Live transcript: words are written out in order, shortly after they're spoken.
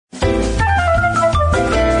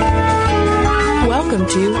Welcome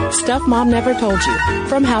to Stuff Mom Never Told You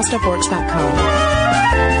from HowStuffWorks.com.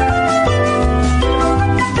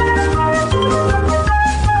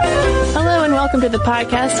 Hello and welcome to the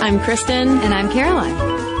podcast. I'm Kristen. And I'm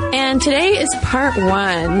Caroline. And today is part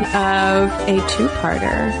one of a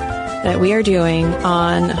two-parter that we are doing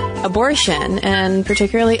on abortion, and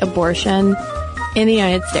particularly abortion in the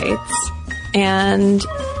United States. And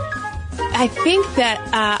I think that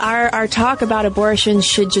our talk about abortion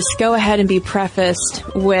should just go ahead and be prefaced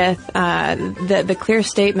with the clear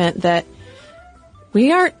statement that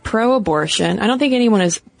we aren't pro-abortion. I don't think anyone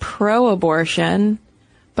is pro-abortion,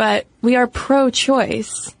 but we are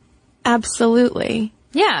pro-choice. Absolutely.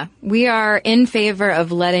 Yeah, we are in favor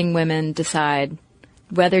of letting women decide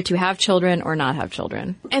whether to have children or not have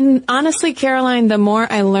children. And honestly, Caroline, the more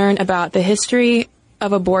I learn about the history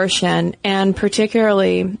of abortion, and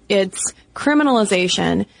particularly its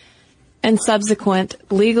criminalization and subsequent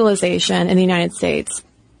legalization in the United States,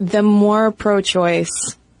 the more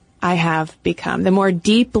pro-choice I have become, the more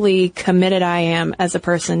deeply committed I am as a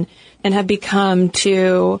person and have become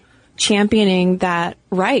to championing that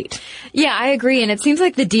right. Yeah, I agree. And it seems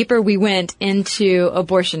like the deeper we went into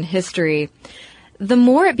abortion history, the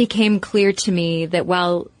more it became clear to me that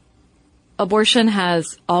while abortion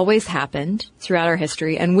has always happened throughout our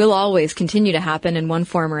history and will always continue to happen in one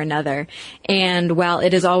form or another, and while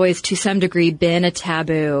it has always to some degree been a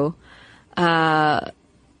taboo,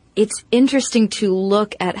 it's interesting to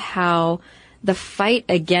look at how the fight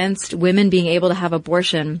against women being able to have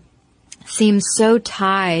abortion seems so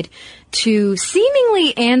tied to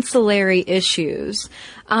seemingly ancillary issues.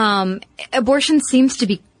 Abortion seems to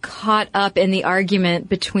be caught up in the argument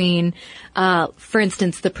between, for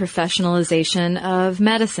instance, the professionalization of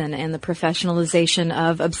medicine and the professionalization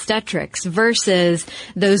of obstetrics versus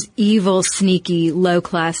those evil, sneaky,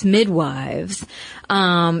 low-class midwives.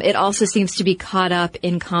 It also seems to be caught up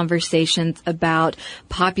in conversations about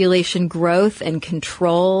population growth and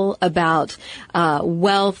control, about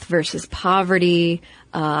wealth versus poverty,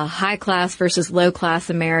 high-class versus low-class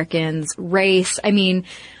Americans, race. I mean,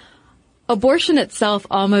 abortion itself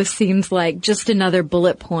almost seems like just another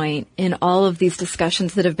bullet point in all of these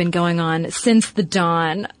discussions that have been going on since the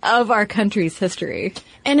dawn of our country's history.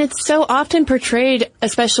 And it's so often portrayed,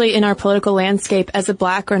 especially in our political landscape, as a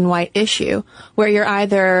black and white issue, where you're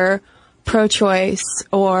either pro-choice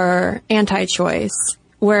or anti-choice.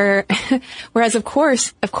 Whereas, of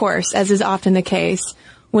course, as is often the case,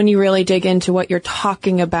 when you really dig into what you're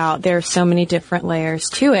talking about, there are so many different layers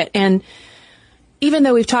to it. And even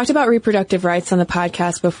though we've talked about reproductive rights on the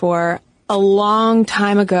podcast before, a long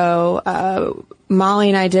time ago, Molly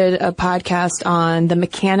and I did a podcast on the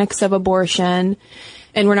mechanics of abortion,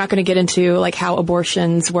 and we're not going to get into like how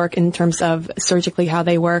abortions work in terms of surgically how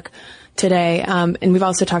they work today. And we've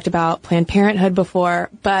also talked about Planned Parenthood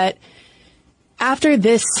before, but after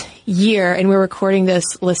this year, and we're recording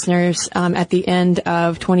this, listeners, at the end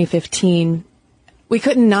of 2015, we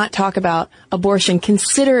couldn't not talk about abortion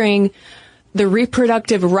considering the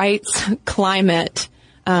reproductive rights climate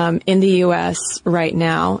in the U.S. right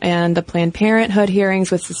now, and the Planned Parenthood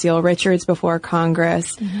hearings with Cecile Richards before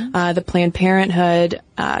Congress, the Planned Parenthood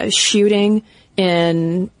shooting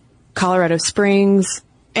in Colorado Springs,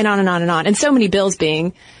 and on and on and on. And so many bills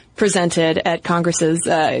being presented at Congresses,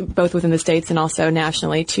 both within the states and also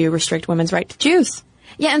nationally, to restrict women's right to choose.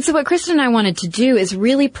 Yeah, and so what Kristen and I wanted to do is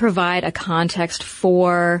really provide a context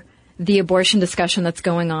for the abortion discussion that's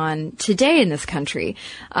going on today in this country.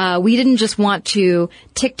 We didn't just want to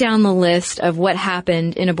tick down the list of what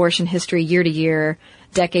happened in abortion history year to year,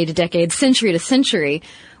 decade to decade, century to century.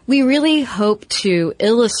 We really hope to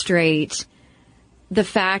illustrate the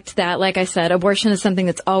fact that, like I said, abortion is something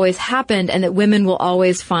that's always happened and that women will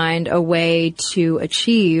always find a way to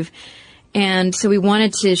achieve. And so we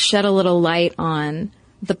wanted to shed a little light on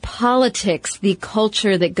the politics, the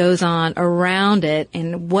culture that goes on around it,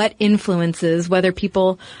 and what influences whether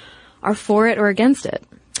people are for it or against it.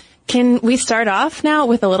 Can we start off now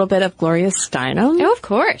with a little bit of Gloria Steinem? Oh, of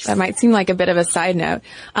course. That might seem like a bit of a side note.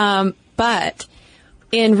 But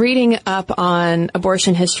in reading up on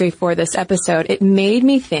abortion history for this episode, it made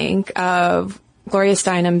me think of Gloria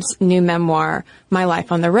Steinem's new memoir, My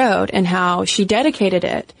Life on the Road, and how she dedicated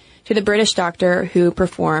it to the British doctor who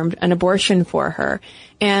performed an abortion for her.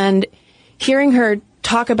 And hearing her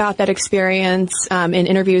talk about that experience in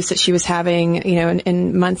interviews that she was having,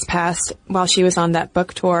 in months past while she was on that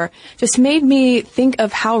book tour, just made me think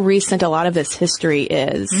of how recent a lot of this history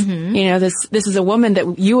is. Mm-hmm. This is a woman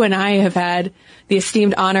that you and I have had the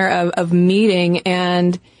esteemed honor of meeting,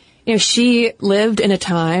 and she lived in a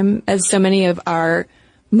time, as so many of our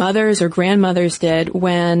mothers or grandmothers did,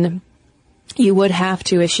 when you would have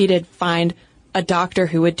to, as she did, find a doctor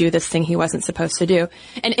who would do this thing he wasn't supposed to do.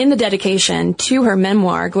 And in the dedication to her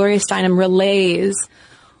memoir, Gloria Steinem relays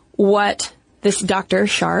what this Dr.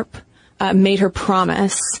 Sharp made her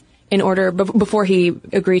promise in order, before he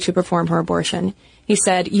agreed to perform her abortion. He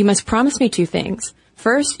said, "You must promise me 2 things.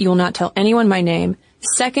 First, you will not tell anyone my name.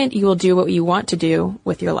 Second, you will do what you want to do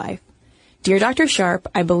with your life. Dear Dr. Sharp,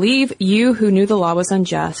 I believe you who knew the law was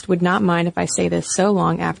unjust would not mind if I say this so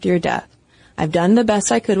long after your death. I've done the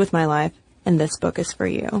best I could with my life, and this book is for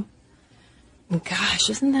you." Gosh,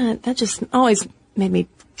 isn't that just always made me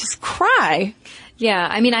just cry. Yeah,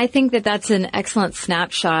 I mean, I think that that's an excellent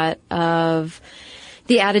snapshot of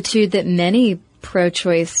the attitude that many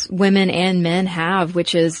pro-choice women and men have,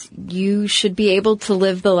 which is you should be able to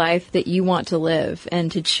live the life that you want to live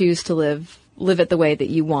and to choose to live it the way that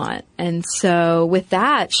you want. And so with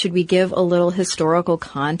that, should we give a little historical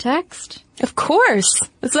context? Of course.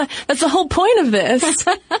 That's the whole point of this.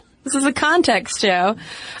 This is a context show.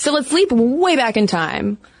 So let's leap way back in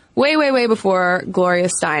time, way, way, way before Gloria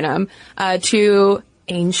Steinem, to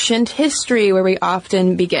ancient history, where we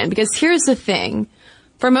often begin. Because here's the thing.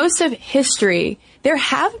 For most of history, there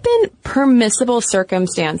have been permissible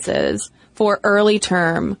circumstances for early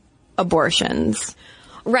term abortions.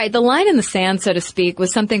 Right. The line in the sand, so to speak,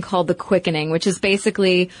 was something called the quickening, which is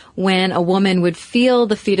basically when a woman would feel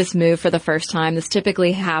the fetus move for the first time. This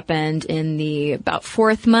typically happened in the about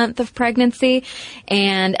 4th month of pregnancy.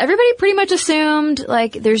 And everybody pretty much assumed,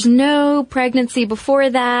 like, there's no pregnancy before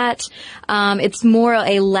that. It's more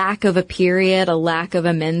a lack of a period, a lack of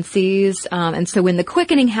a menses. And so when the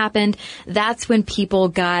quickening happened, that's when people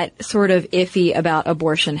got sort of iffy about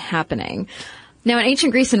abortion happening. Now, in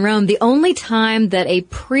ancient Greece and Rome, the only time that a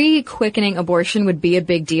pre-quickening abortion would be a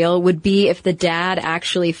big deal would be if the dad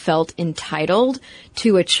actually felt entitled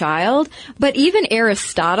to a child. But even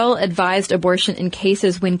Aristotle advised abortion in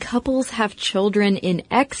cases when couples have children in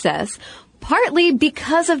excess, partly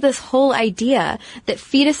because of this whole idea that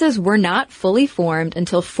fetuses were not fully formed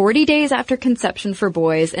until 40 days after conception for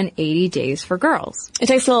boys and 80 days for girls. It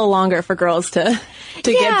takes a little longer for girls to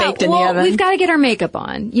get baked in the oven. We've got to get our makeup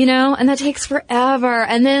on, and that takes forever.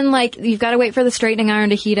 And then, you've got to wait for the straightening iron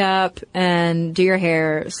to heat up and do your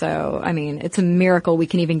hair. So, I mean, it's a miracle we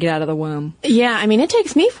can even get out of the womb. Yeah, I mean, it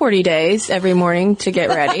takes me 40 days every morning to get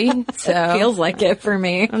ready. So it feels like it for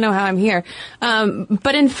me. I don't know how I'm here.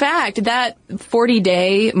 But in fact, that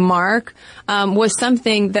 40-day mark was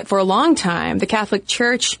something that for a long time the Catholic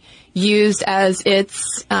Church used as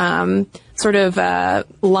its sort of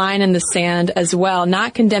line in the sand as well,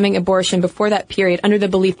 not condemning abortion before that period under the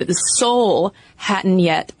belief that the soul hadn't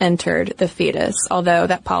yet entered the fetus, although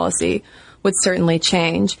that policy would certainly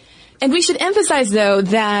change. And we should emphasize, though,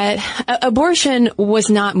 that abortion was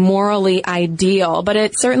not morally ideal, but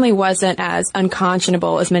it certainly wasn't as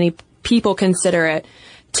unconscionable as many people consider it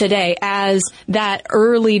today, as that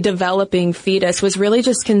early developing fetus was really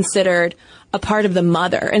just considered a part of the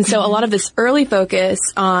mother. And so a lot of this early focus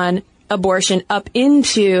on abortion up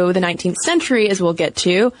into the 19th century, as we'll get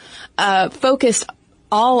to, focused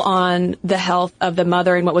all on the health of the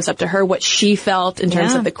mother and what was up to her, what she felt in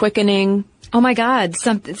terms of the quickening. Oh my God,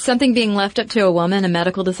 something being left up to a woman, a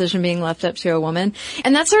medical decision being left up to a woman.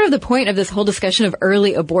 And that's sort of the point of this whole discussion of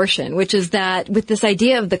early abortion, which is that with this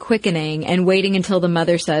idea of the quickening and waiting until the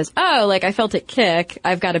mother says, oh, I felt it kick,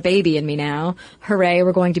 I've got a baby in me now, hooray,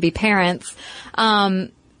 we're going to be parents.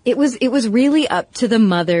 It was really up to the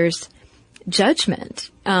mother's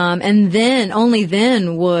judgment. And then, only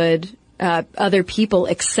then would other people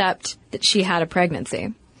accept that she had a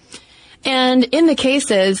pregnancy. And in the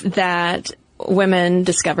cases that women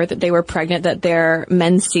discovered that they were pregnant, that their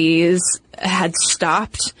menses had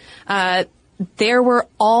stopped, there were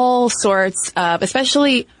all sorts of,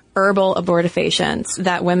 especially herbal abortifacients,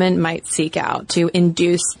 that women might seek out to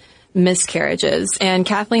induce miscarriages. And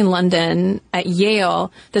Kathleen London at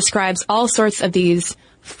Yale describes all sorts of these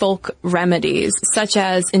folk remedies, such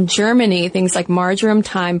as in Germany, things like marjoram,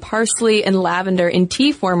 thyme, parsley, and lavender in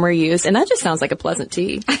tea form were used. And that just sounds like a pleasant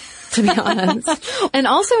tea, to be honest. And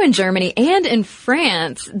also in Germany and in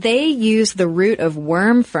France, they used the root of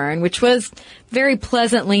worm fern, which was very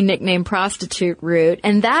pleasantly nicknamed prostitute root.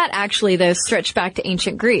 And that actually, though, stretched back to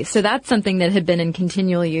ancient Greece. So that's something that had been in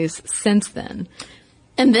continual use since then.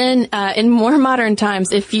 And then, in more modern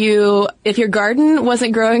times, if your garden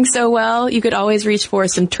wasn't growing so well, you could always reach for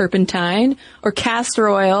some turpentine or castor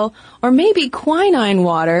oil or maybe quinine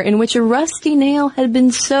water in which a rusty nail had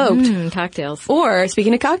been soaked. Cocktails. Or,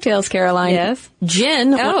 speaking of cocktails, Caroline. Yes.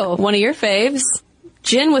 Gin, one of your faves.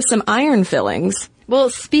 Gin with some iron fillings. Well,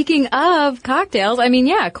 speaking of cocktails, I mean,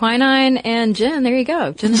 yeah, quinine and gin. There you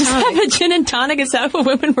go. Gin and Just tonic. have a gin and tonic. Is that what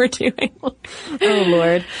women were doing? Oh,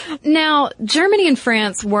 Lord. Now, Germany and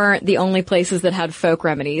France weren't the only places that had folk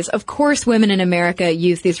remedies. Of course, women in America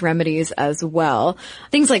used these remedies as well.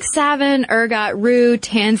 Things like savin, ergot, rue,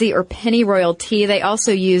 tansy, or pennyroyal tea. They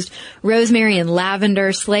also used rosemary and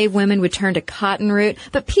lavender. Slave women would turn to cotton root.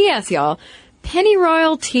 But P.S., y'all,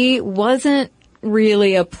 pennyroyal tea wasn't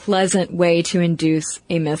really a pleasant way to induce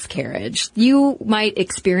a miscarriage. You might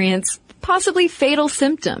experience possibly fatal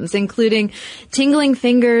symptoms, including tingling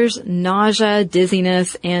fingers, nausea,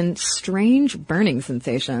 dizziness, and strange burning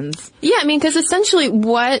sensations. Yeah, I mean, because essentially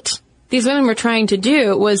what these women were trying to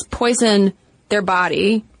do was poison their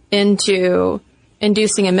body into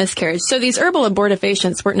inducing a miscarriage. So these herbal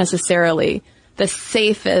abortifacients weren't necessarily the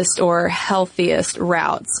safest or healthiest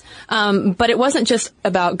routes. But it wasn't just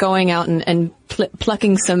about going out and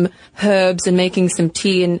plucking some herbs and making some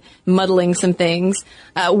tea and muddling some things.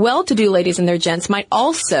 Well-to-do ladies and their gents might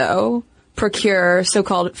also procure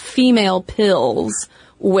so-called female pills,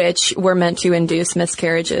 which were meant to induce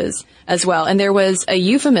miscarriages as well. And there was a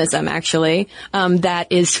euphemism, actually, that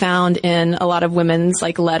is found in a lot of women's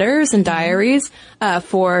like letters and diaries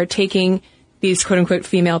for taking these quote-unquote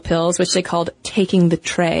female pills, which they called taking the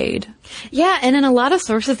trade. Yeah, and in a lot of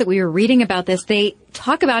sources that we were reading about this, they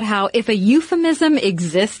talk about how if a euphemism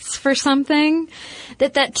exists for something,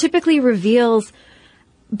 that typically reveals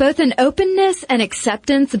both an openness and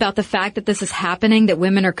acceptance about the fact that this is happening, that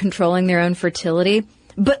women are controlling their own fertility,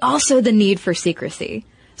 but also the need for secrecy.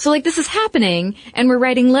 So like this is happening and we're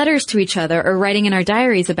writing letters to each other or writing in our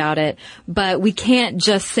diaries about it, but we can't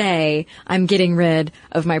just say, I'm getting rid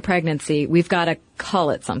of my pregnancy. We've got to call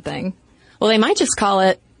it something. Well, they might just call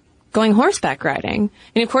it going horseback riding.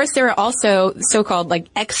 And of course there are also so-called like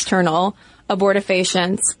external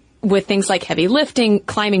abortifacients with things like heavy lifting,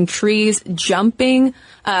 climbing trees, jumping,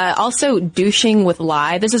 also douching with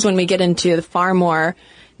lye. This is when we get into the far more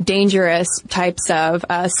dangerous types of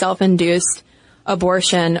self-induced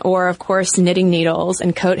abortion, or of course knitting needles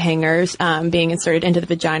and coat hangers being inserted into the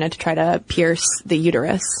vagina to try to pierce the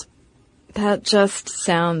uterus. That just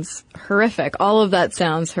sounds horrific. All of that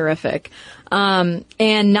sounds horrific.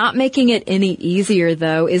 And not making it any easier,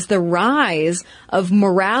 though, is the rise of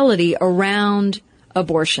morality around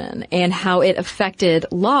abortion and how it affected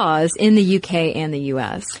laws in the UK and the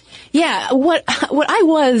US. Yeah, what I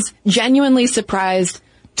was genuinely surprised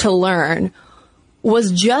to learn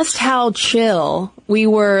was just how chill we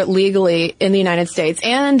were legally in the United States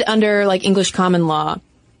and under like English common law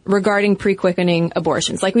regarding pre-quickening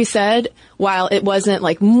abortions. Like we said, while it wasn't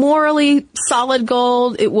like morally solid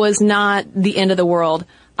gold, it was not the end of the world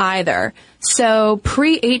either. So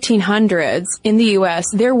pre-1800s in the U.S.,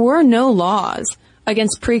 there were no laws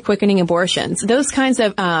against pre-quickening abortions. Those kinds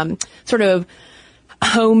of sort of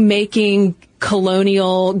homemaking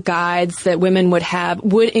colonial guides that women would have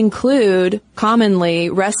would include commonly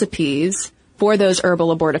recipes for those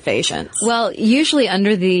herbal abortifacients. Well, usually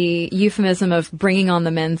under the euphemism of bringing on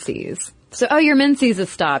the menses. So, oh, your menses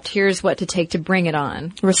has stopped. Here's what to take to bring it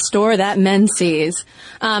on. Restore that menses.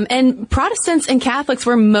 And Protestants and Catholics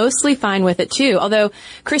were mostly fine with it too, although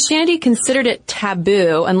Christianity considered it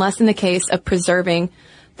taboo unless in the case of preserving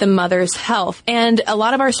the mother's health. And a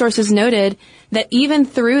lot of our sources noted that even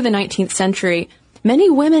through the 19th century, many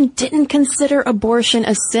women didn't consider abortion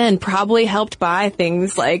a sin, probably helped by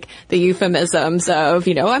things like the euphemisms of,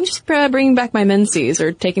 I'm just bringing back my menses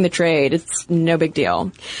or taking the trade. It's no big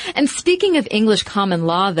deal. And speaking of English common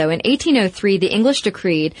law, though, in 1803, the English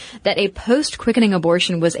decreed that a post-quickening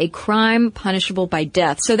abortion was a crime punishable by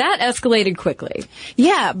death. So that escalated quickly.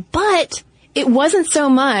 Yeah, but it wasn't so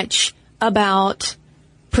much about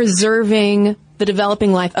preserving the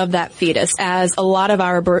developing life of that fetus, as a lot of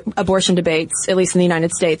our abortion debates, at least in the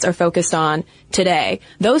United States, are focused on today.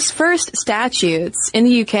 Those first statutes in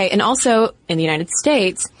the UK and also in the United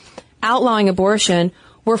States outlawing abortion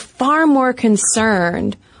were far more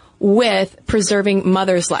concerned with preserving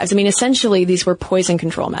mothers' lives. I mean, essentially, these were poison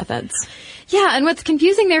control methods. Yeah, and what's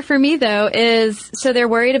confusing there for me, though, is so they're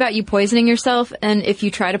worried about you poisoning yourself, and if you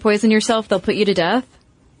try to poison yourself, they'll put you to death?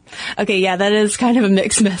 Okay, yeah, that is kind of a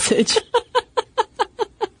mixed message.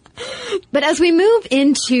 But as we move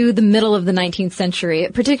into the middle of the 19th century,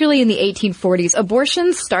 particularly in the 1840s,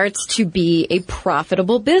 abortion starts to be a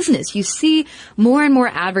profitable business. You see more and more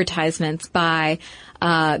advertisements by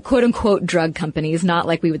quote-unquote drug companies, not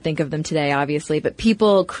like we would think of them today, obviously, but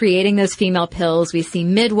people creating those female pills. We see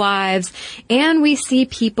midwives, and we see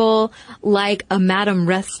people like a Madame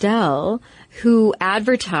Restel who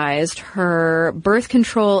advertised her birth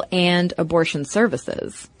control and abortion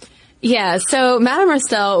services. Yeah, so Madame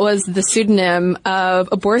Restell was the pseudonym of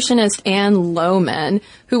abortionist Anne Lohman,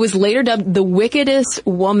 who was later dubbed the wickedest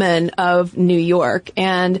woman of New York.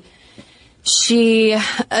 And she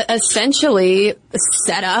essentially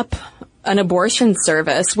set up an abortion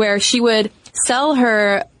service where she would sell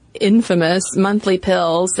her infamous monthly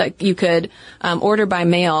pills that you could order by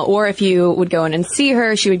mail, or if you would go in and see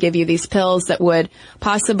her, she would give you these pills that would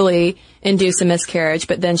possibly induce a miscarriage,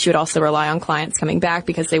 but then she would also rely on clients coming back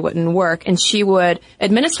because they wouldn't work. And she would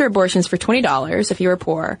administer abortions for $20 if you were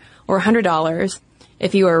poor, or $100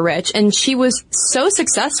 if you were rich. And she was so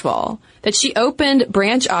successful that she opened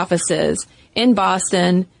branch offices in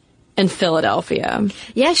Boston and Philadelphia.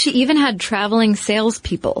 Yeah, she even had traveling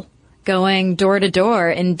salespeople going door to door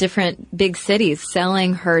in different big cities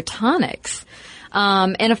selling her tonics.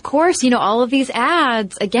 And of course, all of these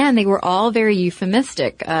ads, again, they were all very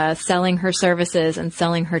euphemistic, selling her services and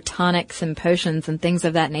selling her tonics and potions and things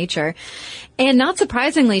of that nature. And not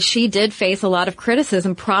surprisingly, she did face a lot of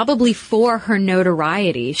criticism, probably for her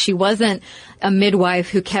notoriety. She wasn't a midwife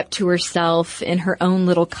who kept to herself in her own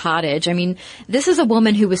little cottage. I mean, this is a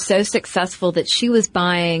woman who was so successful that she was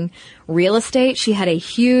buying real estate. She had a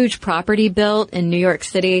huge property built in New York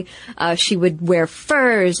City. She would wear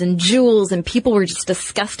furs and jewels, and people were just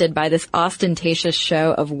disgusted by this ostentatious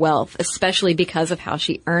show of wealth, especially because of how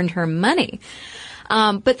she earned her money.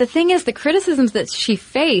 But the thing is, the criticisms that she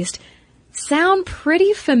faced sound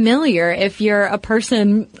pretty familiar if you're a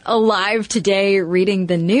person alive today reading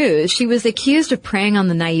the news. She was accused of preying on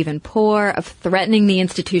the naive and poor, of threatening the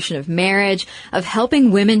institution of marriage, of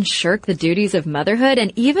helping women shirk the duties of motherhood,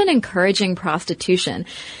 and even encouraging prostitution.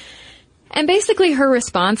 And basically her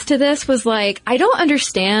response to this was like, I don't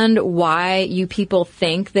understand why you people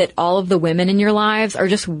think that all of the women in your lives are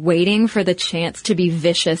just waiting for the chance to be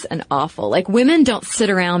vicious and awful. Like, women don't sit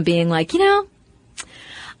around being like,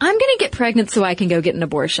 I'm going to get pregnant so I can go get an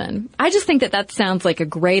abortion. I just think that sounds like a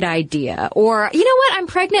great idea. Or, you know what? I'm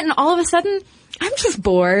pregnant and all of a sudden I'm just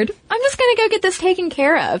bored. I'm just going to go get this taken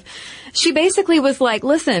care of. She basically was like,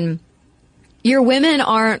 listen, your women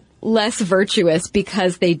aren't less virtuous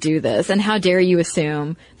because they do this. And how dare you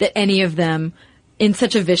assume that any of them in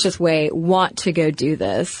such a vicious way want to go do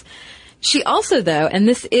this? She also, though, and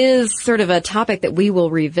this is sort of a topic that we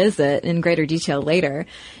will revisit in greater detail later,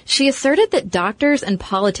 she asserted that doctors and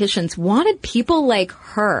politicians wanted people like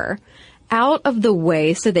her out of the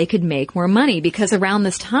way so they could make more money, because around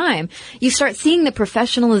this time, you start seeing the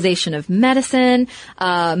professionalization of medicine,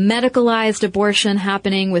 medicalized abortion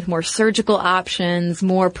happening with more surgical options,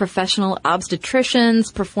 more professional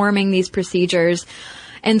obstetricians performing these procedures.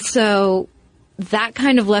 And so that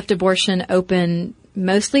kind of left abortion open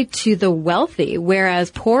mostly to the wealthy,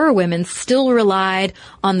 whereas poorer women still relied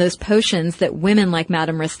on those potions that women like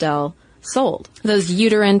Madame Restell sold. Those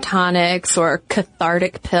uterine tonics, or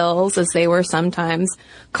cathartic pills, as they were sometimes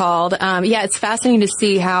called. It's fascinating to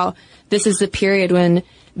see how this is the period when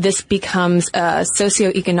this becomes a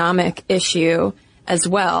socioeconomic issue as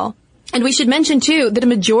well. And we should mention, too, that a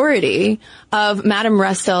majority of Madame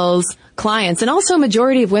Restell's clients, and also a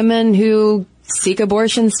majority of women who seek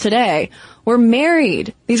abortions today, were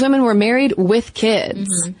married. These women were married with kids.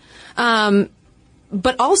 Mm-hmm.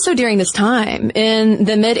 But also during this time, in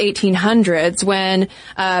the mid-1800s, when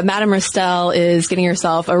Madame Restell is getting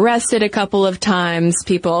herself arrested a couple of times,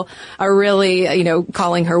 people are really,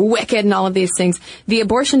 calling her wicked and all of these things, the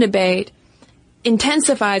abortion debate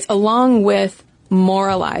intensifies along with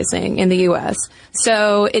moralizing in the U.S.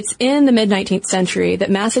 So it's in the mid-19th century that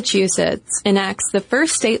Massachusetts enacts the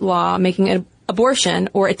first state law making an abortion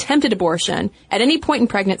or attempted abortion at any point in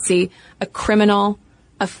pregnancy a criminal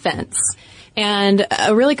offense. And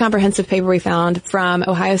a really comprehensive paper we found from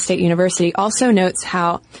Ohio State University also notes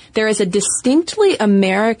how there is a distinctly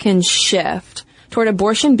American shift toward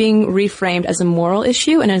abortion being reframed as a moral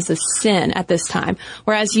issue and as a sin at this time.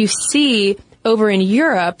 Whereas you see over in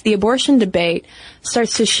Europe, the abortion debate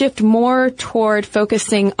starts to shift more toward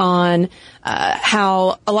focusing on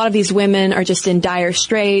how a lot of these women are just in dire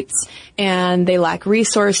straits and they lack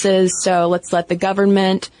resources, so let's let the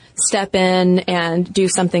government step in and do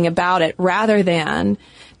something about it, rather than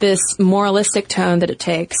this moralistic tone that it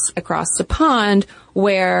takes across the pond,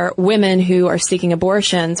 where women who are seeking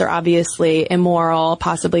abortions are obviously immoral,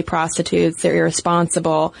 possibly prostitutes, they're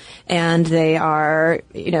irresponsible, and they are,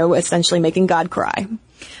 essentially making God cry.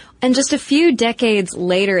 And just a few decades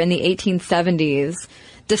later, in the 1870s,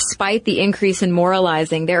 despite the increase in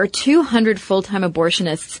moralizing, there are 200 full-time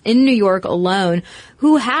abortionists in New York alone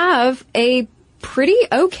who have a pretty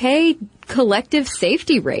okay collective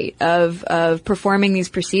safety rate of performing these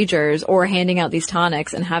procedures or handing out these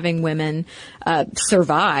tonics and having women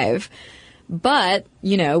survive. But,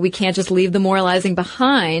 you know, we can't just leave the moralizing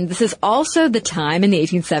behind. This is also the time in the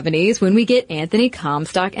 1870s when we get Anthony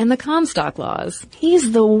Comstock and the Comstock Laws.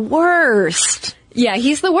 He's the worst. Yeah,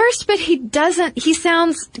 he's the worst, but he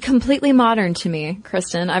sounds completely modern to me,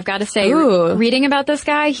 Kristen. I've got to say, reading about this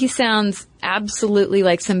guy, he sounds absolutely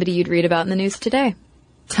like somebody you'd read about in the news today.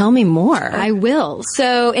 Tell me more. I will.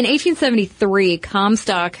 So in 1873,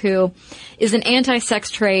 Comstock, who is an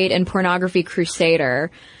anti-sex trade and pornography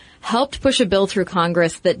crusader, helped push a bill through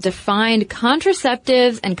Congress that defined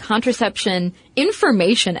contraceptives and contraception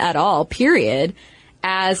information at all, period,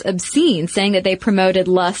 as obscene, saying that they promoted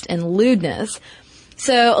lust and lewdness.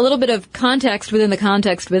 So a little bit of context within the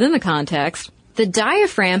context within the context. The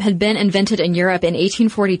diaphragm had been invented in Europe in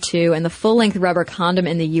 1842 and the full-length rubber condom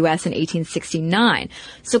in the U.S. in 1869.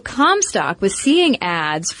 So Comstock was seeing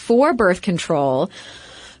ads for birth control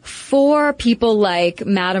for people like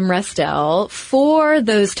Madame Restel, for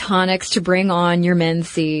those tonics to bring on your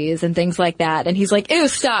menses and things like that. And he's like, ew,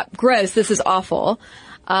 stop, gross, this is awful.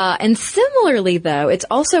 And similarly, though, it's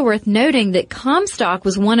also worth noting that Comstock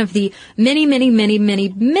was one of the many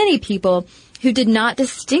people who did not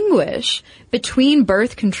distinguish between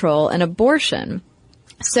birth control and abortion.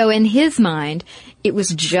 So in his mind, it was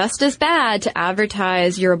just as bad to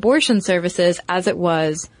advertise your abortion services as it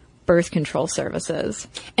was birth control services.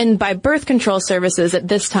 And by birth control services at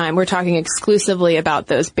this time, we're talking exclusively about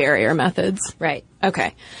those barrier methods. Right.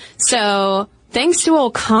 Okay. So thanks to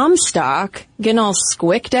old Comstock getting all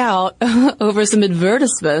squicked out over some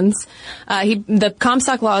advertisements, the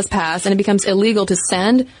Comstock law is passed and it becomes illegal to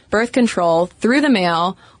send birth control through the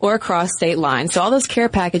mail or across state lines. So all those care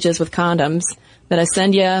packages with condoms that I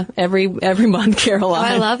send you every month,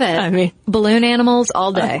 Caroline. Oh, I love it. I mean, balloon animals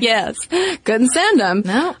all day. Yes. Couldn't send them.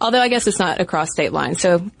 No. Although I guess it's not across state lines.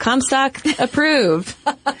 So Comstock approved.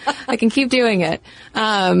 I can keep doing it.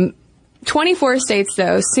 24 states,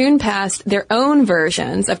 though, soon passed their own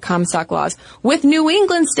versions of Comstock laws, with New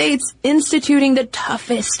England states instituting the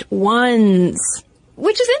toughest ones.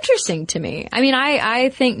 Which is interesting to me. I mean, I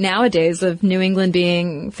think nowadays of New England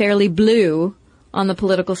being fairly blue on the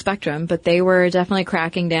political spectrum, but they were definitely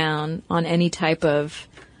cracking down on any type of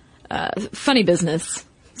funny business,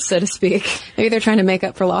 so to speak. Maybe they're trying to make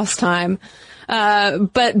up for lost time.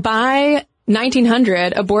 But by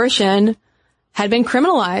 1900, abortion had been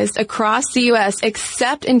criminalized across the U.S.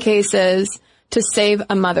 except in cases to save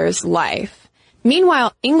a mother's life.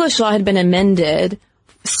 Meanwhile, English law had been amended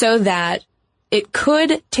so that it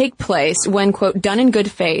could take place when, quote, done in good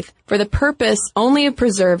faith for the purpose only of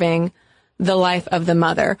preserving the life of the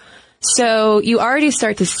mother. So you already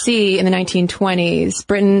start to see in the 1920s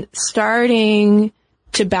Britain starting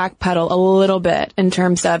to backpedal a little bit in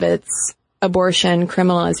terms of its abortion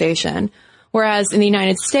criminalization, whereas in the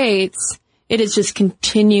United States, it is just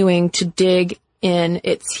continuing to dig in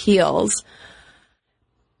its heels.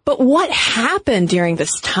 But what happened during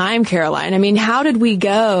this time, Caroline? I mean, how did we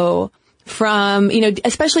go from,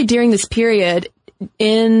 especially during this period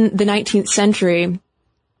in the 19th century,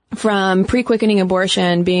 from pre-quickening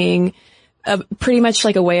abortion being pretty much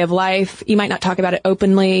like a way of life? You might not talk about it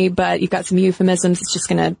openly, but you've got some euphemisms. It's just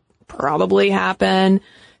going to probably happen,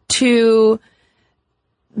 to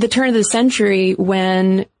the turn of the century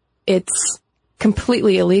when it's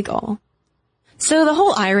completely illegal. So the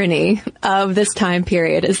whole irony of this time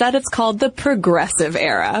period is that it's called the Progressive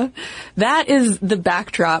Era. That is the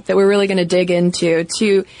backdrop that we're really going to dig into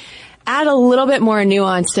to add a little bit more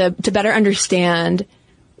nuance to better understand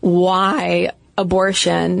why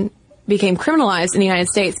abortion became criminalized in the United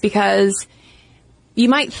States. Because you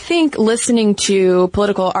might think, listening to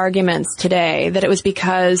political arguments today, that it was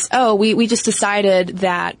because, we just decided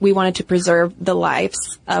that we wanted to preserve the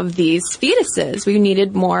lives of these fetuses. We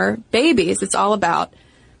needed more babies. It's all about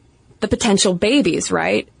the potential babies,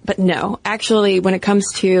 right? But no, actually, when it comes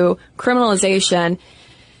to criminalization,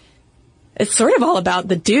 it's sort of all about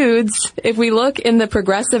the dudes. If we look in the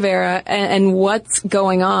Progressive Era and what's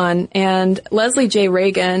going on, and Leslie J.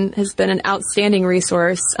 Reagan has been an outstanding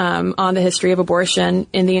resource on the history of abortion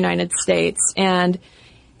in the United States. And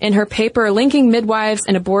in her paper, Linking Midwives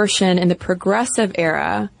and Abortion in the Progressive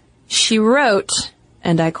Era, she wrote,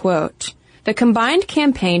 and I quote, "The combined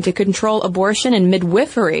campaign to control abortion and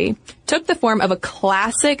midwifery took the form of a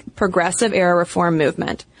classic Progressive Era reform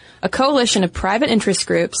movement. A coalition of private interest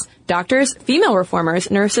groups, doctors, female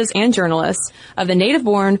reformers, nurses, and journalists of the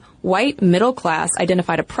native-born, white middle class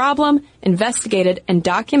identified a problem, investigated, and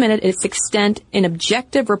documented its extent in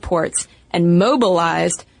objective reports, and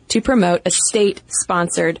mobilized to promote a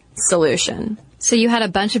state-sponsored solution. So you had a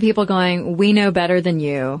bunch of people going, we know better than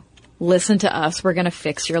you. Listen to us. We're going to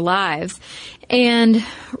fix your lives. And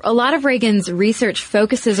a lot of Reagan's research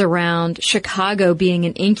focuses around Chicago being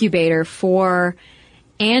an incubator for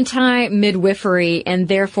anti-midwifery and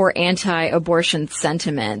therefore anti-abortion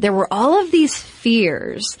sentiment. There were all of these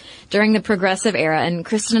fears during the progressive era, and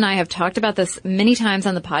Kristen and I have talked about this many times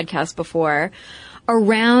on the podcast before,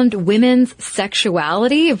 around women's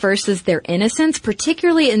sexuality versus their innocence,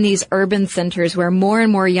 particularly in these urban centers where more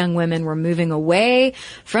and more young women were moving away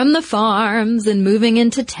from the farms and moving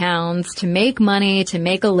into towns to make money, to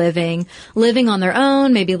make a living, living on their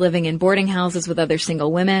own, maybe living in boarding houses with other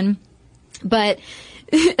single women. But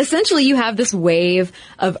essentially, you have this wave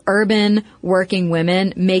of urban working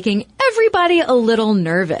women making everybody a little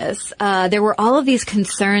nervous. There were all of these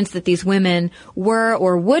concerns that these women were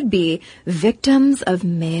or would be victims of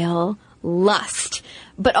male lust.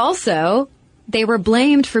 But also, they were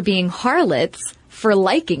blamed for being harlots for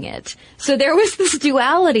liking it. So there was this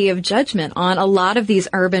duality of judgment on a lot of these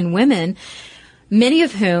urban women, many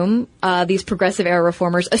of whom these progressive era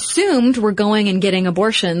reformers assumed were going and getting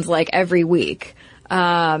abortions like every week.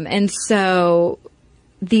 And so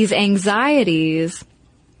these anxieties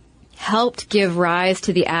helped give rise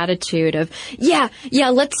to the attitude of,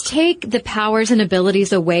 let's take the powers and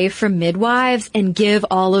abilities away from midwives and give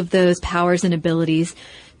all of those powers and abilities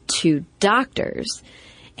to doctors.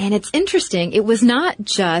 And it's interesting. It was not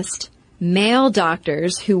just male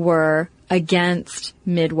doctors who were against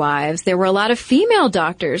midwives. There were a lot of female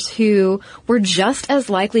doctors who were just as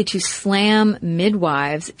likely to slam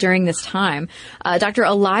midwives during this time. Dr.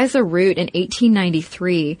 Eliza Root in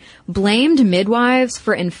 1893 blamed midwives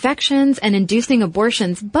for infections and inducing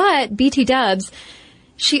abortions, but BT Dubs,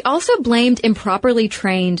 she also blamed improperly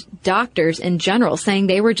trained doctors in general, saying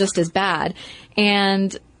they were just as bad.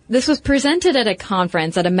 And this was presented at a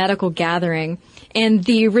conference, at a medical gathering, and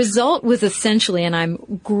the result was essentially, and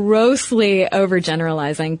I'm grossly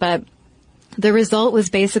overgeneralizing, but the result was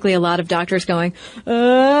basically a lot of doctors going,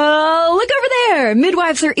 oh, look over there,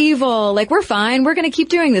 midwives are evil, like we're fine, we're going to keep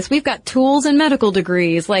doing this, we've got tools and medical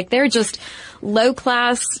degrees, like they're just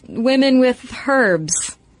low-class women with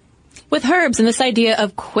herbs. With herbs and this idea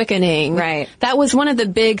of quickening. Right. That was one of the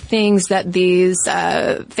big things that these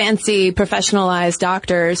fancy professionalized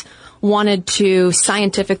doctors wanted to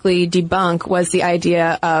scientifically debunk, was the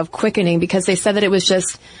idea of quickening, because they said that it was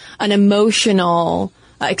just an emotional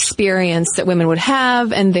experience that women would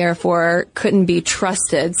have and therefore couldn't be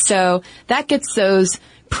trusted. So that gets those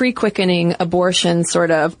pre-quickening abortions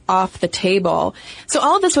sort of off the table. So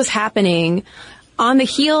all of this was happening on the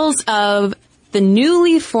heels of the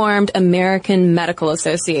newly formed American Medical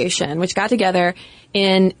Association, which got together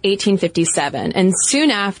in 1857. And soon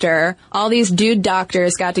after, all these dude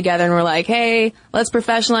doctors got together and were like, hey, let's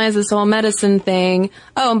professionalize this whole medicine thing.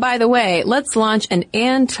 Oh, and by the way, let's launch an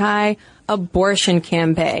anti-abortion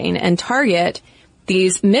campaign and target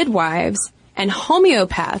these midwives and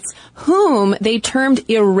homeopaths, whom they termed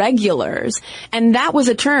irregulars. And that was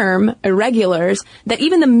a term, irregulars, that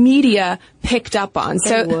even the media picked up on.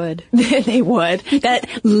 They would. They would. That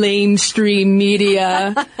lamestream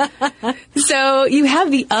media. So you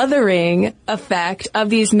have the othering effect of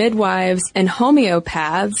these midwives and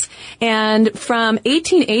homeopaths. And from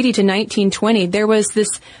 1880 to 1920, there was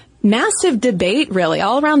this massive debate, really,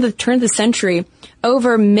 all around the turn of the century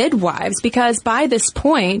over midwives, because by this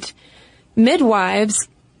point, midwives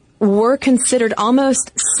were considered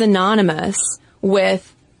almost synonymous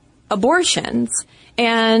with abortions.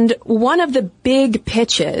 And one of the big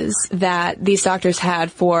pitches that these doctors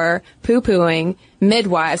had for poo-pooing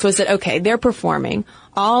midwives was that, okay, they're performing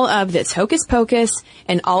all of this hocus pocus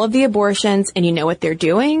and all of the abortions, and you know what they're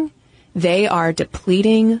doing? They are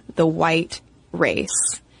depleting the white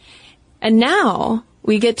race. And now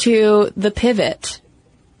we get to the pivot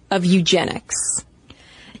of eugenics.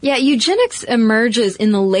 Yeah, eugenics emerges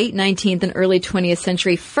in the late 19th and early 20th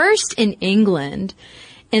century, first in England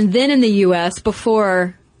and then in the U.S.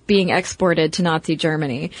 before being exported to Nazi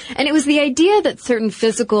Germany. And it was the idea that certain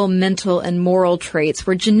physical, mental, and moral traits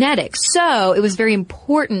were genetic. So it was very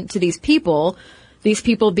important to these people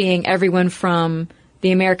being everyone from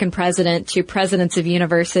the American president to presidents of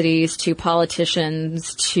universities to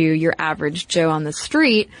politicians to your average Joe on the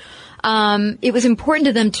street. It was important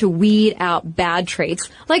to them to weed out bad traits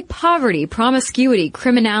like poverty, promiscuity,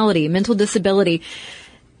 criminality, mental disability.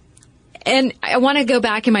 And I want to go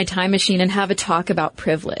back in my time machine and have a talk about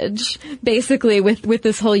privilege, basically with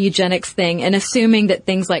this whole eugenics thing, and assuming that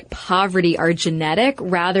things like poverty are genetic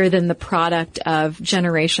rather than the product of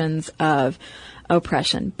generations of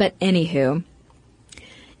oppression. But anywho,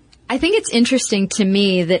 I think it's interesting to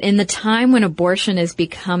me that in the time when abortion is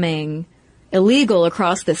becoming illegal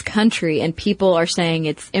across this country and people are saying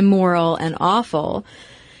it's immoral and awful,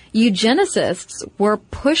 eugenicists were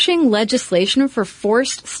pushing legislation for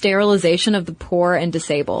forced sterilization of the poor and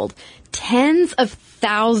disabled. Tens of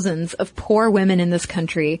thousands of poor women in this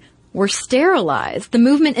country were sterilized. The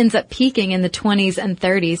movement ends up peaking in the 20s and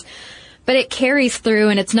 30s, but it carries through,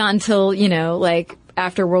 and it's not until, like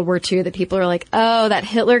after World War II that people are like, oh, that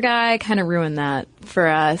Hitler guy kind of ruined that for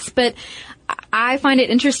us. But I find it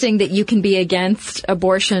interesting that you can be against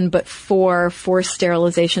abortion but for forced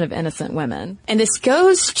sterilization of innocent women. And this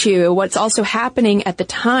goes to what's also happening at the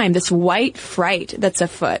time, this white fright that's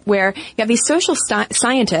afoot, where you have these social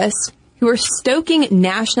scientists who are stoking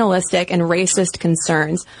nationalistic and racist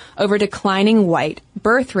concerns over declining white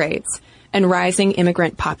birth rates and rising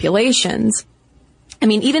immigrant populations. I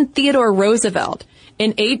mean, even Theodore Roosevelt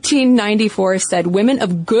in 1894 said women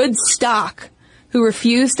of good stock who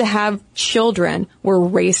refused to have children were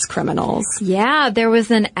race criminals. Yeah, there was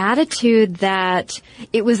an attitude that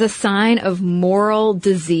it was a sign of moral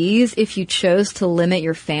disease if you chose to limit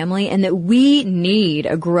your family, and that we need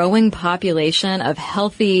a growing population of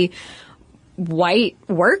healthy white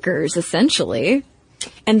workers, essentially.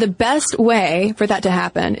 And the best way for that to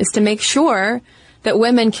happen is to make sure that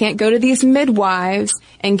women can't go to these midwives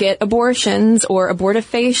and get abortions or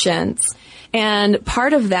abortifacients. And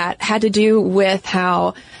part of that had to do with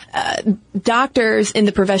how doctors in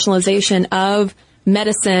the professionalization of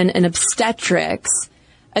medicine and obstetrics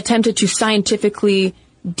attempted to scientifically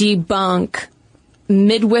debunk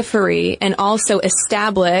midwifery and also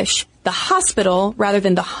establish the hospital rather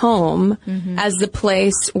than the home as the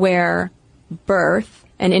place where birth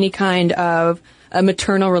and any kind of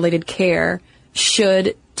maternal-related care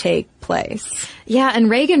should take place. Yeah, and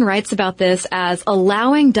Reagan writes about this as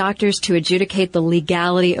allowing doctors to adjudicate the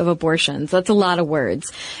legality of abortions. That's a lot of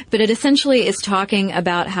words. But it essentially is talking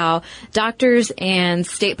about how doctors and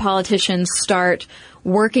state politicians start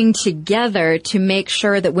working together to make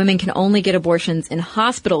sure that women can only get abortions in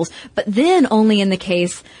hospitals, but then only in the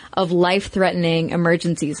case of life-threatening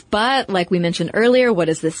emergencies. But, like we mentioned earlier, what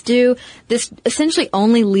does this do? This essentially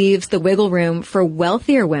only leaves the wiggle room for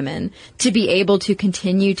wealthier women to be able to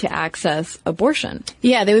continue to access abortion.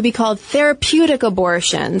 Yeah, they would be called therapeutic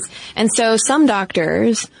abortions. And so some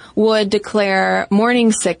doctors would declare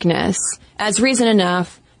morning sickness as reason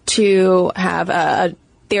enough to have a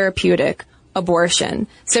therapeutic abortion.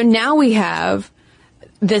 So now we have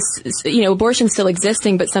this, abortion still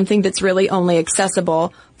existing, but something that's really only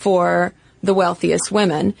accessible for the wealthiest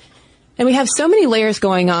women. And we have so many layers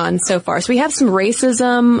going on so far. So we have some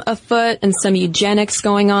racism afoot and some eugenics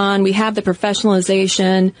going on. We have the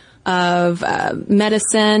professionalization of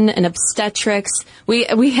medicine and obstetrics.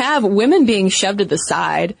 We have women being shoved to the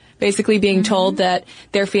side, basically being told that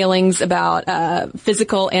their feelings about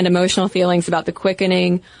physical and emotional feelings about the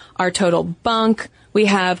quickening are total bunk. We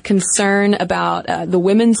have concern about the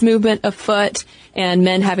women's movement afoot and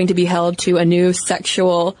men having to be held to a new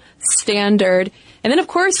sexual standard. And then, of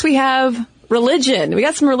course, we have religion. We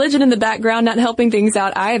got some religion in the background not helping things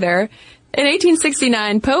out either. In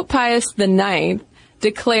 1869, Pope Pius IX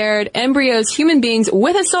declared embryos human beings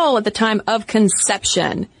with a soul at the time of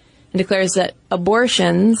conception and declares that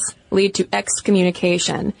abortions lead to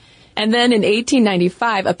excommunication. And then in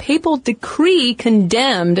 1895, a papal decree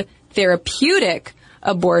condemned therapeutic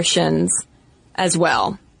abortions as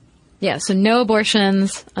well. Yeah, so no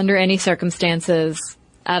abortions under any circumstances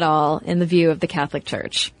at all in the view of the Catholic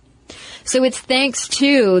Church. So it's thanks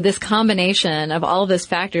to this combination of all of those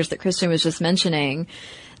factors that Kristen was just mentioning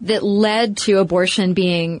that led to abortion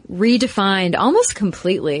being redefined almost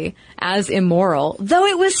completely as immoral, though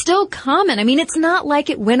it was still common. I mean, it's not like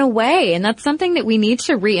it went away, and that's something that we need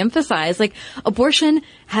to reemphasize. Like, abortion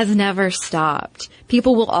has never stopped.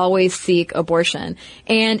 People will always seek abortion.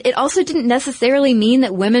 And it also didn't necessarily mean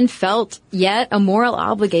that women felt yet a moral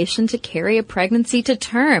obligation to carry a pregnancy to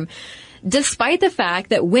term. Despite the fact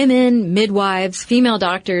that women, midwives, female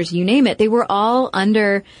doctors, you name it, they were all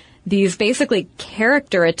under these basically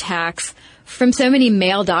character attacks from so many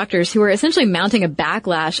male doctors who were essentially mounting a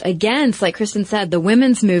backlash against, like Kristen said, the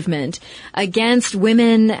women's movement, against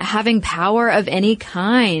women having power of any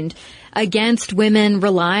kind, against women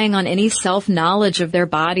relying on any self-knowledge of their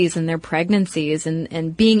bodies and their pregnancies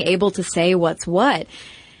and being able to say what's what.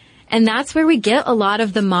 And that's where we get a lot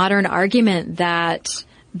of the modern argument that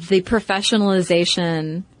the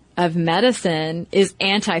professionalization of medicine is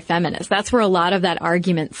anti-feminist. That's where a lot of that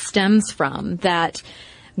argument stems from, that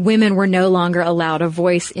women were no longer allowed a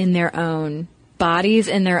voice in their own bodies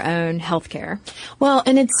in their own healthcare. Well,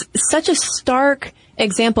 and it's such a stark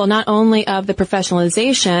example not only of the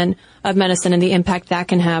professionalization of medicine and the impact that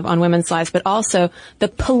can have on women's lives, but also the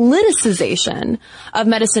politicization of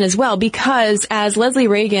medicine as well, because as Leslie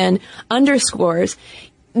Reagan underscores,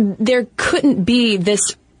 there couldn't be this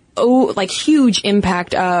huge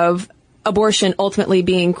impact of abortion ultimately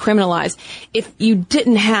being criminalized if you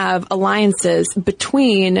didn't have alliances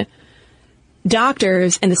between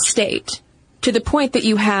doctors and the state, to the point that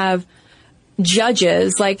you have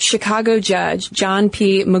judges like Chicago Judge John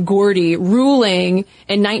P. McGordy ruling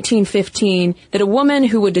in 1915 that a woman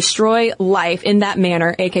who would destroy life in that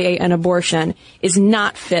manner, aka an abortion, is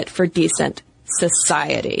not fit for decent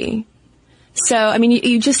society. So, I mean,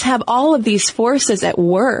 you just have all of these forces at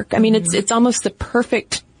work. I mean, it's almost the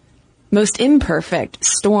perfect, most imperfect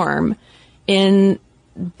storm in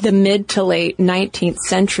the mid to late 19th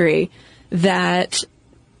century that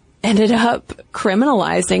ended up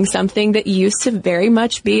criminalizing something that used to very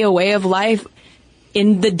much be a way of life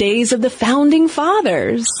in the days of the founding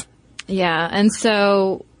fathers. Yeah, and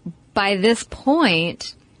so by this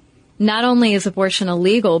point, not only is abortion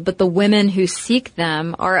illegal, but the women who seek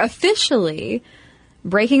them are officially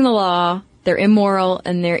breaking the law, they're immoral,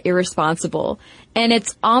 and they're irresponsible. And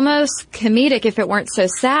it's almost comedic, if it weren't so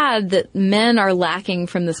sad, that men are lacking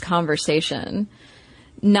from this conversation.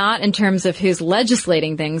 Not in terms of who's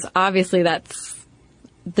legislating things. Obviously, that's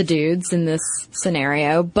the dudes in this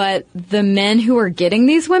scenario. But the men who are getting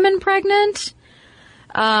these women pregnant.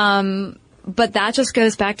 But that just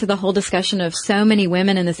goes back to the whole discussion of so many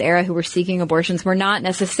women in this era who were seeking abortions were not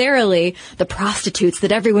necessarily the prostitutes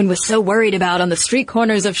that everyone was so worried about on the street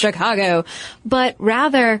corners of Chicago, but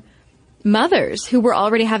rather mothers who were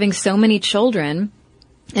already having so many children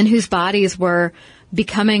and whose bodies were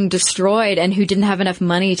becoming destroyed and who didn't have enough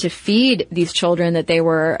money to feed these children that they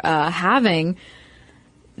were having.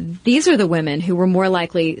 These are the women who were more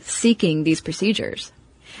likely seeking these procedures.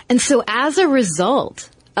 And so as a result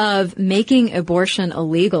of making abortion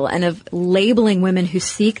illegal and of labeling women who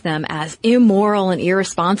seek them as immoral and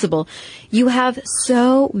irresponsible, you have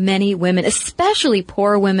so many women, especially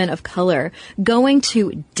poor women of color, going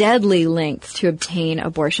to deadly lengths to obtain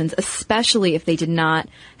abortions, especially if they did not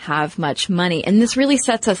have much money. And this really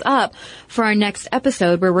sets us up for our next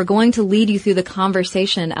episode, where we're going to lead you through the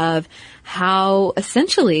conversation of how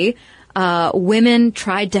essentially women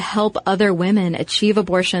tried to help other women achieve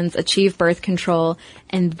abortions, achieve birth control,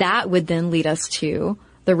 and that would then lead us to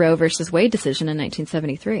the Roe versus Wade decision in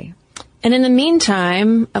 1973. And in the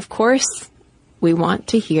meantime, of course, we want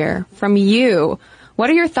to hear from you. What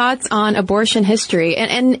are your thoughts on abortion history?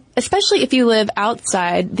 And especially if you live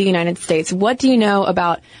outside the United States, what do you know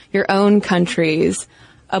about your own country's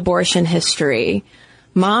abortion history?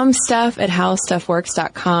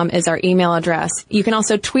 momstuff@howstuffworks.com is our email address. You can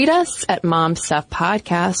also tweet us at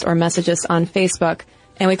momstuffpodcast or message us on Facebook.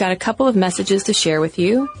 And we've got a couple of messages to share with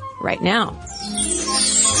you right now.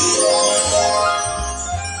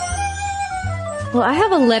 Well, I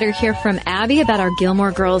have a letter here from Abby about our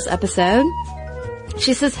Gilmore Girls episode.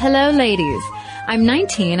 She says, "Hello, ladies. I'm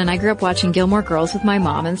 19 and I grew up watching Gilmore Girls with my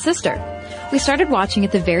mom and sister. We started watching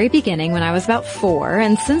at the very beginning when I was about 4,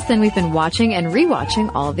 and since then we've been watching and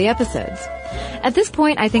rewatching all of the episodes. At this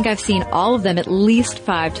point, I think I've seen all of them at least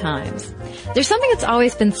 5 times. There's something that's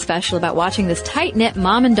always been special about watching this tight-knit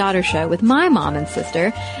mom and daughter show with my mom and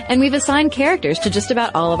sister, and we've assigned characters to just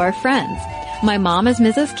about all of our friends. My mom is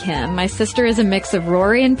Mrs. Kim, my sister is a mix of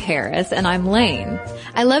Rory and Paris, and I'm Lane.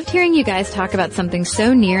 I loved hearing you guys talk about something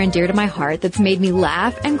so near and dear to my heart that's made me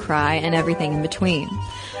laugh and cry and everything in between.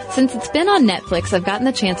 Since it's been on Netflix, I've gotten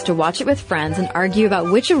the chance to watch it with friends and argue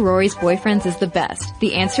about which of Rory's boyfriends is the best.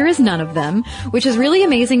 The answer is none of them, which is really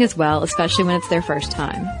amazing as well, especially when it's their first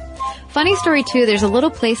time. Funny story too, there's a little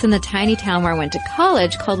place in the tiny town where I went to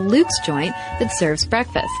college called Luke's Joint that serves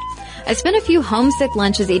breakfast. I spent a few homesick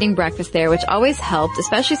lunches eating breakfast there, which always helped,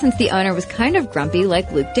 especially since the owner was kind of grumpy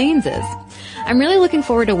like Luke Danes is. I'm really looking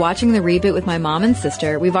forward to watching the reboot with my mom and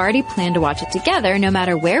sister. We've already planned to watch it together no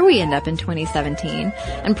matter where we end up in 2017,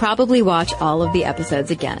 and probably watch all of the episodes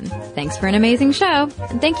again. Thanks for an amazing show,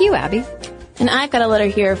 and thank you, Abby." And I've got a letter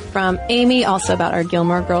here from Amy, also about our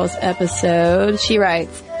Gilmore Girls episode. She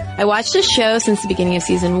writes, "I watched the show since the beginning of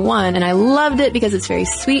season 1, and I loved it because it's very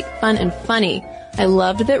sweet, fun, and funny. I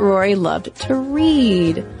loved that Rory loved to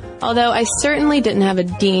read. Although I certainly didn't have a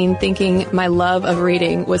dean thinking my love of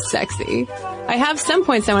reading was sexy. I have some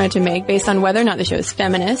points I wanted to make based on whether or not the show is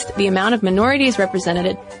feminist, the amount of minorities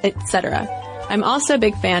represented, etc. I'm also a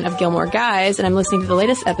big fan of Gilmore Guys, and I'm listening to the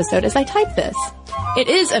latest episode as I type this. It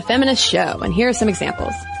is a feminist show, and here are some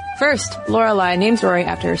examples. First, Lorelai names Rory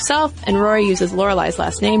after herself, and Rory uses Lorelai's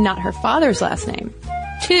last name, not her father's last name.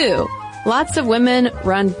 2, lots of women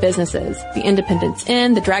run businesses. The Independence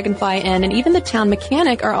Inn, the Dragonfly Inn, and even the town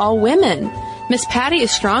mechanic are all women. Miss Patty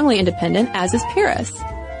is strongly independent, as is Pyrrhus.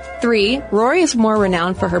 3, Rory is more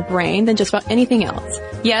renowned for her brain than just about anything else.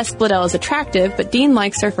 Yes, Bladel is attractive, but Dean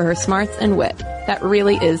likes her for her smarts and wit. That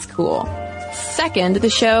really is cool. Second,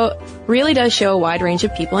 the show really does show a wide range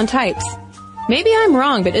of people and types. Maybe I'm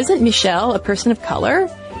wrong, but isn't Michel a person of color?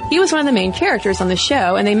 He was one of the main characters on the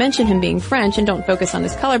show, and they mention him being French and don't focus on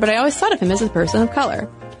his color, but I always thought of him as a person of color.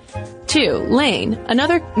 2, Lane,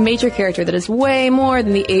 another major character that is way more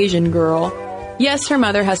than the Asian girl. Yes, her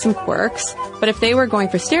mother has some quirks, but if they were going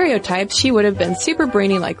for stereotypes, she would have been super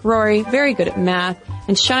brainy like Rory, very good at math,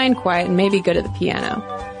 and shy and quiet and maybe good at the piano.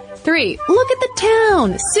 3, look at the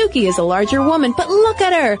town! Suki is a larger woman, but look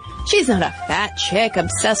at her! She's not a fat chick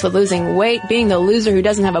obsessed with losing weight, being the loser who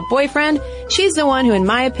doesn't have a boyfriend. She's the one who, in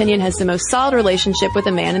my opinion, has the most solid relationship with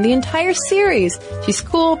a man in the entire series. She's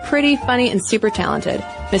cool, pretty, funny, and super talented.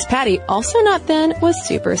 Miss Patty, also not thin, was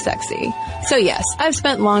super sexy. So yes, I've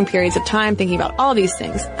spent long periods of time thinking about all these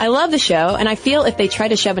things. I love the show, and I feel if they tried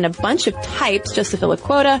to shove in a bunch of types just to fill a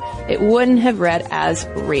quota, it wouldn't have read as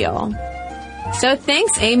real. So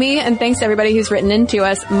thanks, Amy, and thanks to everybody who's written in to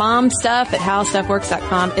us.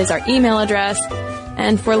 momstuff@howstuffworks.com is our email address.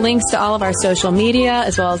 And for links to all of our social media,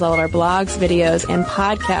 as well as all of our blogs, videos, and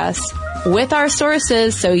podcasts with our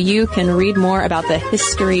sources so you can read more about the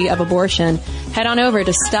history of abortion, head on over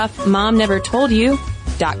to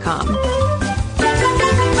stuffmomnevertoldyou.com.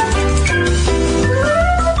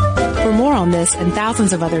 For more on this and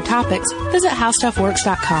thousands of other topics, visit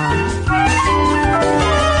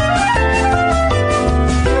howstuffworks.com.